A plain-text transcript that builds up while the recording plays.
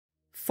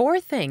4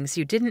 things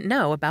you didn't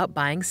know about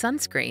buying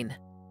sunscreen.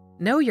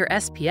 Know your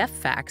SPF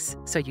facts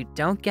so you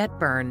don't get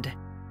burned.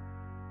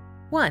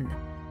 1.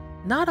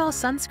 Not all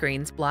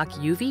sunscreens block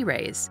UV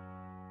rays.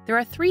 There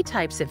are 3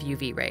 types of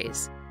UV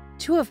rays,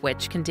 2 of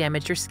which can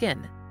damage your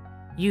skin: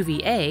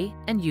 UVA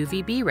and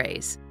UVB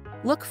rays.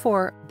 Look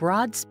for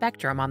broad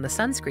spectrum on the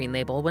sunscreen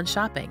label when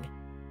shopping.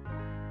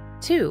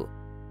 2.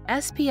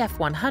 SPF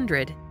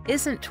 100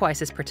 isn't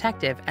twice as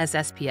protective as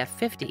SPF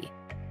 50.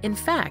 In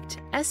fact,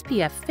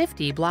 SPF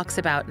 50 blocks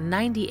about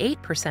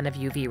 98% of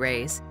UV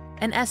rays,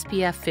 and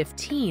SPF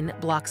 15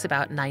 blocks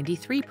about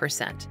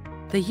 93%.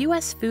 The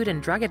U.S. Food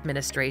and Drug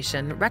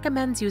Administration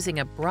recommends using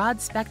a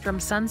broad-spectrum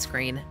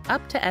sunscreen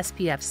up to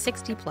SPF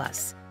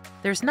 60+.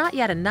 There's not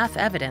yet enough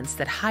evidence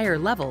that higher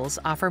levels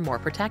offer more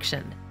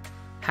protection.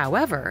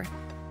 However,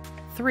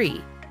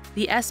 3.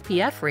 The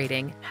SPF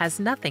rating has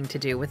nothing to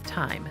do with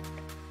time.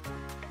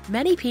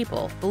 Many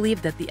people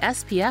believe that the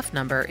SPF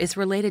number is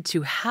related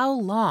to how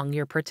long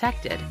you're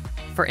protected.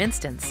 For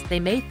instance, they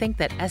may think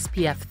that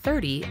SPF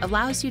 30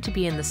 allows you to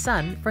be in the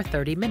sun for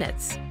 30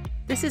 minutes.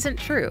 This isn't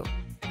true.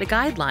 The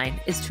guideline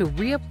is to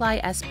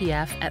reapply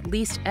SPF at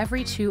least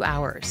every 2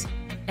 hours,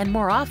 and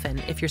more often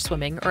if you're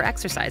swimming or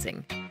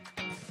exercising.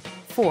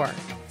 4.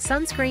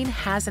 Sunscreen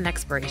has an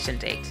expiration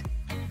date.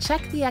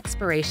 Check the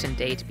expiration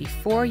date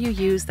before you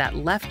use that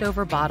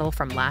leftover bottle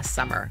from last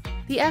summer.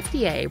 The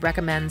FDA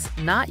recommends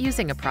not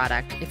using a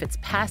product if it's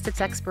past its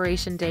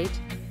expiration date,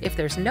 if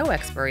there's no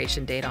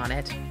expiration date on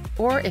it,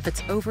 or if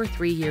it's over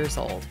 3 years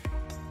old.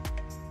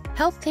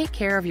 Help take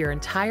care of your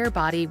entire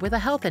body with a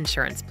health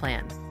insurance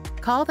plan.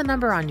 Call the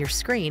number on your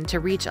screen to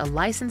reach a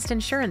licensed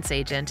insurance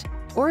agent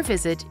or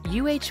visit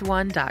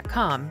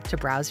uh1.com to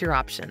browse your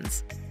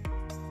options.